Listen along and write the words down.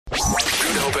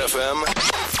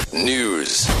FM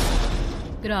News.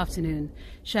 Good afternoon.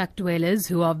 Shack dwellers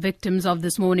who are victims of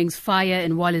this morning's fire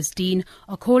in Wallace Dean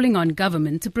are calling on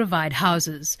government to provide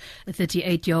houses. A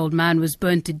 38-year-old man was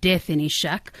burnt to death in his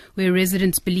shack, where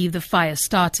residents believe the fire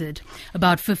started.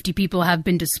 About 50 people have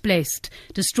been displaced.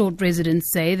 Distraught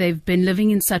residents say they've been living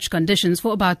in such conditions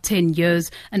for about 10 years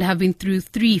and have been through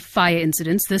 3 fire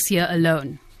incidents this year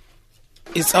alone.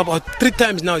 It's about 3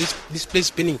 times now this place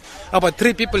burning. About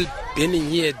 3 people burning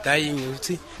here, dying. You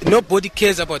see, nobody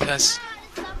cares about us.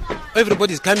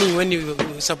 Everybody's coming when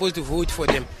you're supposed to vote for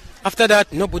them. After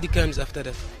that, nobody comes after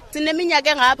that.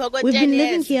 We've been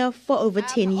living here for over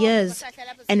 10 years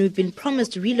and we've been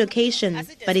promised relocation,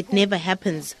 but it never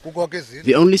happens.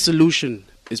 The only solution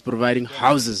is providing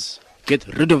houses. Get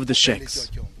rid of the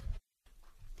shacks.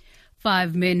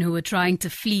 5 men who were trying to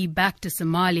flee back to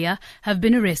Somalia have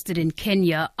been arrested in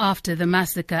Kenya after the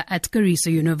massacre at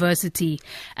Garissa University.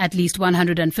 At least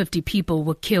 150 people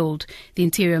were killed. The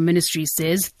Interior Ministry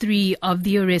says 3 of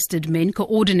the arrested men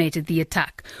coordinated the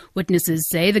attack. Witnesses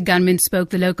say the gunmen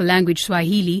spoke the local language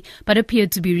Swahili but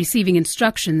appeared to be receiving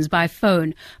instructions by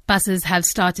phone. Buses have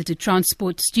started to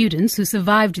transport students who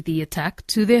survived the attack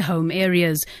to their home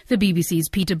areas. The BBC's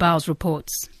Peter Bowles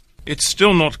reports. It's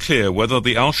still not clear whether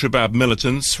the Al-Shabaab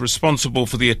militants responsible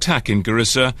for the attack in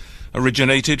Garissa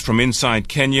originated from inside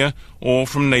Kenya or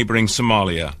from neighbouring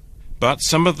Somalia. But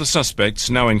some of the suspects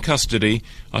now in custody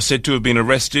are said to have been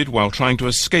arrested while trying to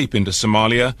escape into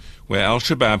Somalia, where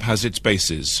Al-Shabaab has its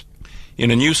bases.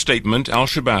 In a new statement,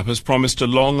 Al-Shabaab has promised a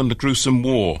long and gruesome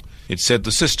war. It said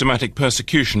the systematic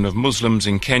persecution of Muslims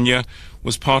in Kenya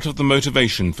was part of the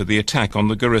motivation for the attack on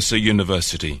the Garissa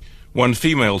University. One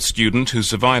female student who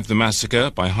survived the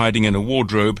massacre by hiding in a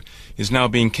wardrobe is now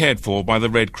being cared for by the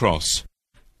Red Cross.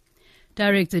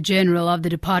 Director General of the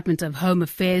Department of Home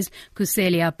Affairs,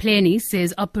 Kuselia Pleni,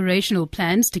 says operational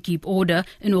plans to keep order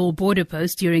in all border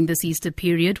posts during this Easter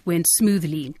period went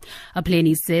smoothly.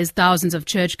 Pleni says thousands of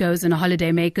churchgoers and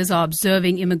holidaymakers are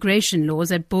observing immigration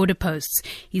laws at border posts.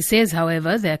 He says,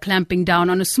 however, they're clamping down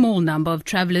on a small number of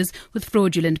travellers with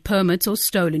fraudulent permits or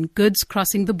stolen goods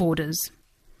crossing the borders.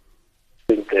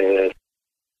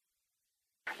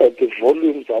 The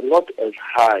volumes are not as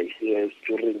high as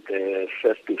during the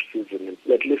festive season.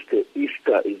 At least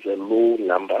Easter is a low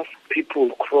number. People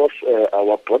cross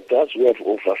our borders. We have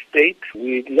overstayed.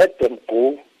 We let them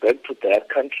go back to their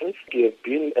countries. We have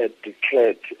been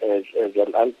declared as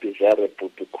an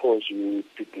undesirable because you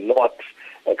did not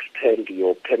extend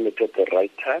your permit at the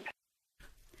right time.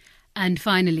 And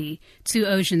finally, 2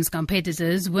 Oceans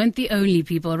competitors weren't the only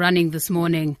people running this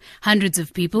morning. Hundreds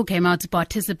of people came out to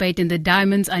participate in the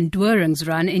Diamonds and Doorings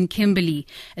run in Kimberley.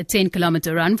 A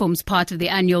 10-kilometer run forms part of the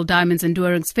annual Diamonds and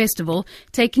Doorings Festival,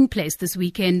 taking place this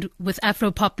weekend with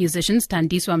Afro-pop musicians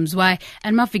Tandiswa Mzwai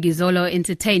and Mafikizolo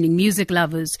entertaining music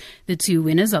lovers. The 2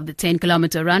 winners of the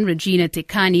 10-kilometer run, Regina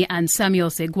Tekani and Samuel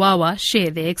Segwawa, share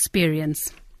their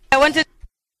experience.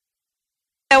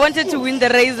 I wanted to win the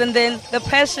race and then the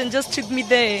passion just took me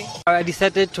there. I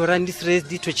decided to run this race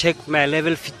to check my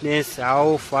level fitness,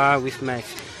 how far with my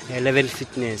level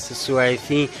fitness. So I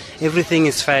think everything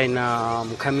is fine now.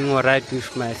 I'm coming all right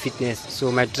with my fitness. So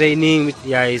my training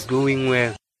is going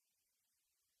well.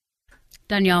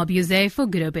 Danielle Buzet for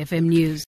Good Hope FM News.